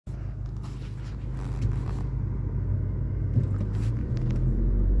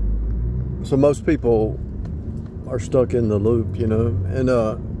So most people are stuck in the loop, you know. And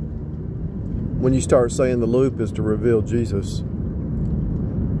when you start saying the loop is to reveal Jesus,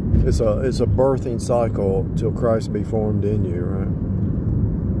 it's a birthing cycle till Christ be formed in you, right?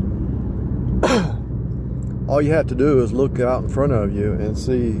 All you have to do is look out in front of you and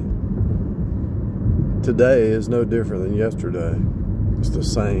see today is no different than yesterday. It's the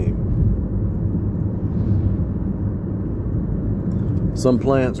same. Some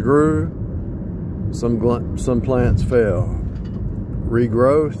plants grew, some plants fell.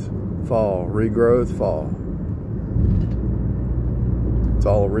 Regrowth, fall, regrowth, fall. It's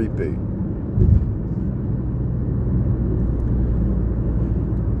all a repeat.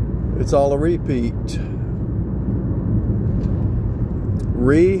 It's all a repeat.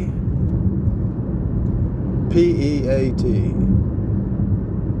 P-E-A-T.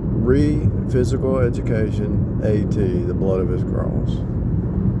 Physical education, A-T, the blood of his cross.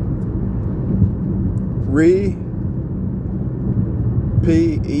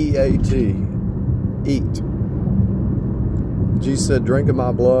 P-E-A-T, eat. Jesus said, drink of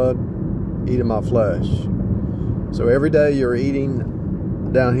my blood, eat of my flesh. So every day you're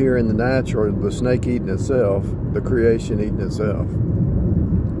eating down here in the natural, the snake eating itself, the creation eating itself.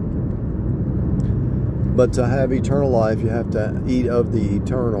 But to have eternal life, you have to eat of the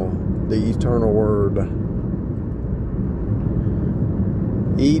eternal word.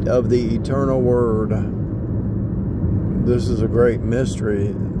 Eat of the eternal word. This is a great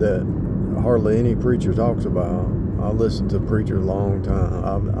mystery that hardly any preacher talks about. I listened to preachers a long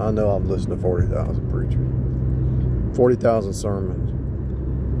time. I know I've listened to 40,000 preachers. 40,000 sermons.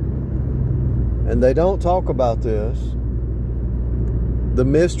 And they don't talk about this. The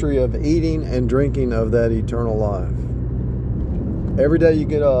mystery of eating and drinking of that eternal life. Every day you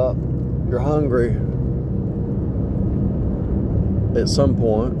get up, you're hungry at some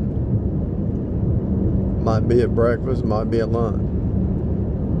point. Might be at breakfast, might be at lunch.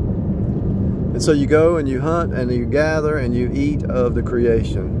 And so you go and you hunt and you gather and you eat of the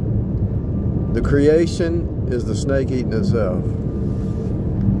creation. The creation is the snake eating itself.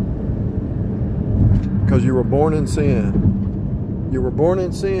 Because you were born in sin. You were born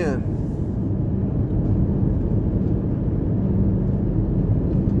in sin.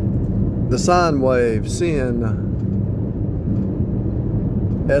 The sine wave, sin,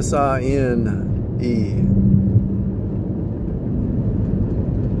 S-I-N-E.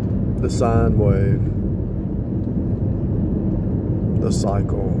 The sine wave. The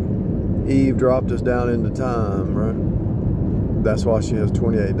cycle. Eve dropped us down into time, right? That's why she has a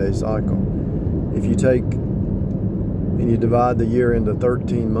 28-day cycle. If you take and you divide the year into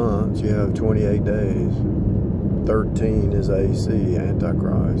 13 months, you have 28 days. 13 is AC,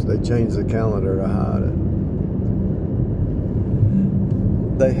 Antichrist. They changed the calendar to hide it.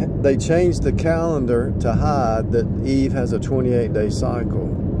 They changed the calendar to hide that Eve has a 28-day cycle.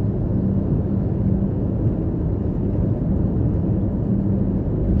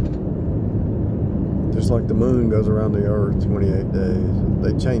 Just like the moon goes around the earth 28 days.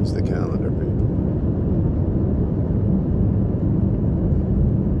 They changed the calendar, people.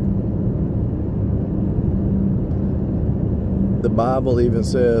 The Bible even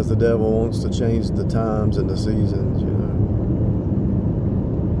says the devil wants to change the times and the seasons, you know.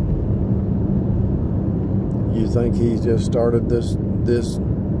 You think he's just started this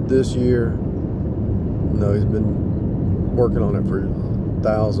year? No, he's been working on it for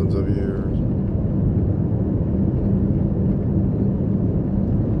thousands of years.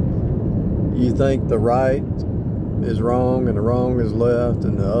 You think the right is wrong and the wrong is left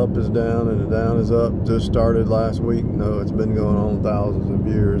and the up is down and the down is up just started last week? No, it's been going on thousands of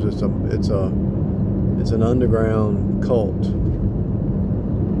years. It's an underground cult.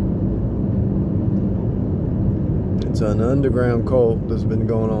 It's an underground cult that's been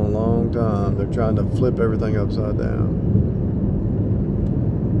going on a long time. They're trying to flip everything upside down.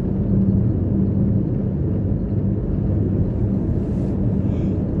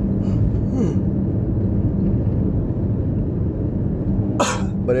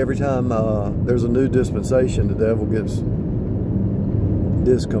 But every time there's a new dispensation, the devil gets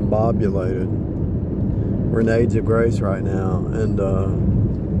discombobulated. We're in the age of grace right now, and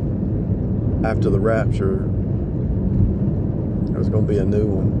after the rapture, there's going to be a new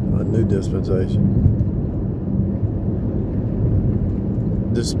one, a new dispensation.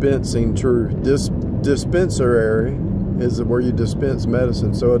 Dispensing truth. Dispensary is where you dispense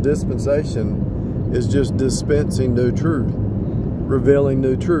medicine. So a dispensation is just dispensing new truth. Revealing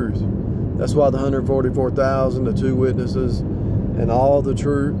new truth. That's why the 144,000, the 2 witnesses, and all the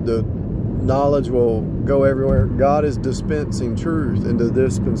truth, the knowledge will go everywhere. God is dispensing truth into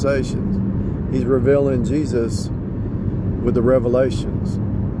dispensations. He's revealing Jesus with the revelations.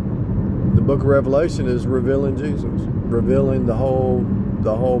 The book of Revelation is revealing Jesus, revealing the whole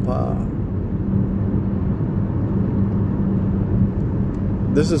pie.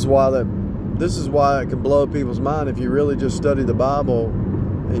 This is why it can blow people's mind. If you really just study the Bible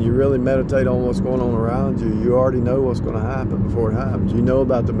and you really meditate on what's going on around you, you already know what's going to happen before it happens. You know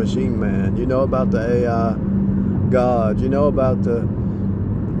about the machine man. You know about the AI God. You know about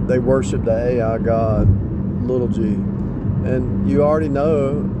they worship the AI God, little g. And you already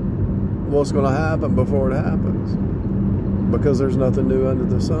know what's going to happen before it happens, because there's nothing new under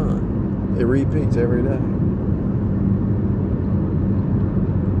the sun. It repeats every day.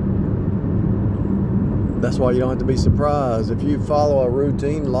 That's why you don't have to be surprised. If you follow a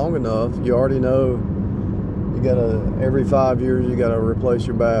routine long enough, you already know every 5 years you gotta replace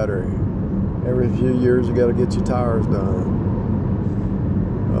your battery. Every few years you gotta get your tires done.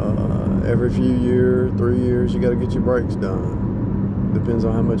 Every few years, 3 years, you gotta get your brakes done. Depends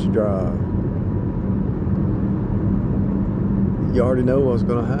on how much you drive. You already know what's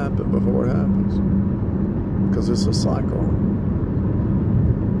gonna happen before it happens, because it's a cycle.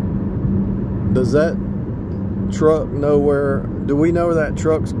 Does that truck know where? Do we know where that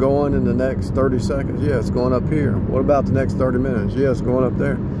truck's going in the next 30 seconds? Yeah, it's going up here. What about the next 30 minutes? Yeah, it's going up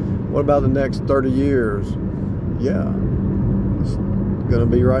there. What about the next 30 years? Yeah, it's gonna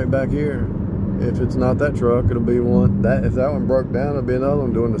be right back here. If it's not that truck, it'll be one. If that one broke down, it'll be another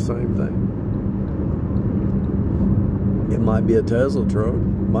one doing the same thing. It might be a Tesla truck,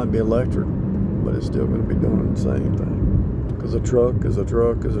 it might be electric, but it's still going to be doing the same thing. Because a truck is a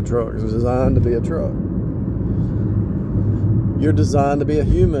truck is a truck. It's designed to be a truck. You're designed to be a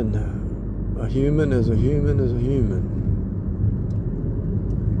human. A human is a human is a human.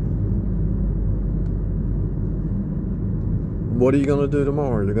 What are you going to do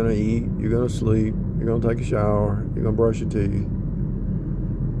tomorrow? You're going to eat, you're going to sleep, you're going to take a shower, you're going to brush your teeth.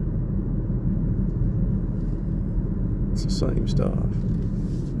 It's the same stuff.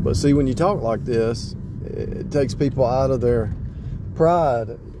 But see, when you talk like this, it takes people out of their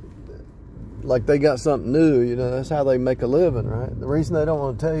pride. Like they got something new, you know, that's how they make a living, right? The reason they don't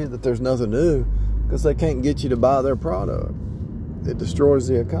want to tell you that there's nothing new, because they can't get you to buy their product. It destroys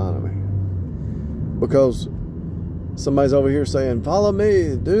the economy. Because somebody's over here saying, follow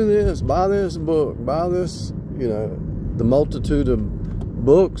me, do this, buy this book, buy this, you know. The multitude of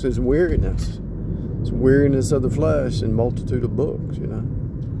books is weariness. It's weariness of the flesh and multitude of books, you know.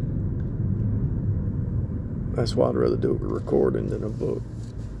 That's why I'd rather do a recording than a book.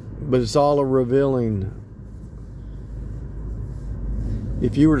 But it's all a revealing.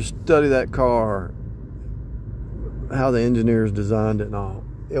 If you were to study that car, how the engineers designed it and all,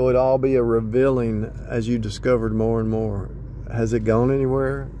 it would all be a revealing as you discovered more and more. Has it gone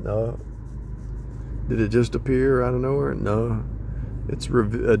anywhere? No. Did it just appear out of nowhere? No. It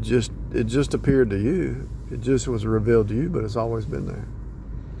just appeared to you. It just was revealed to you, but it's always been there.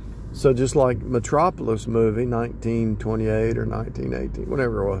 So just like Metropolis movie, 1928 or 1918,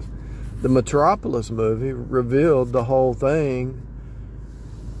 whatever it was, the Metropolis movie revealed the whole thing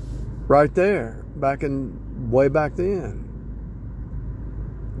right there, way back then.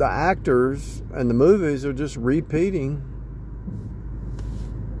 The actors and the movies are just repeating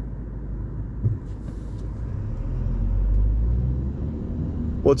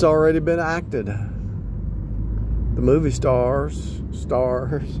what's already been acted. The movie stars,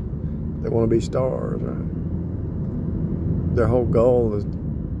 they want to be stars, right? Their whole goal is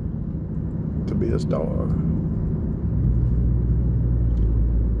to be a star.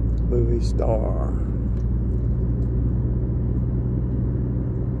 Movie star.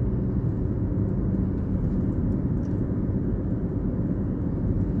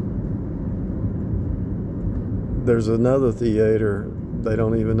 There's another theater they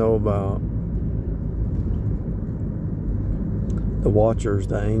don't even know about. The watchers,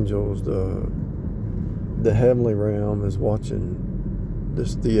 the angels, the heavenly realm is watching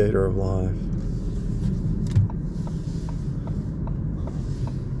this theater of life.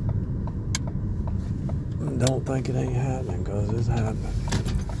 And don't think it ain't happening, because it's happening.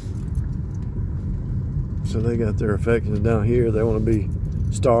 So they got their affections down here. They want to be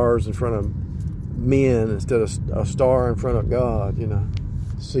stars in front of men instead of a star in front of God, you know,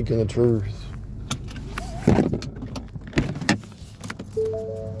 seeking the truth.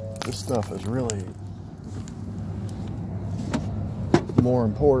 This stuff is really more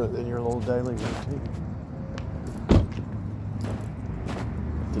important than your little daily routine.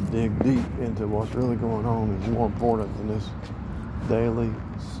 To dig deep into what's really going on is more important than this daily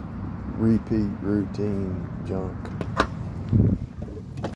repeat routine junk.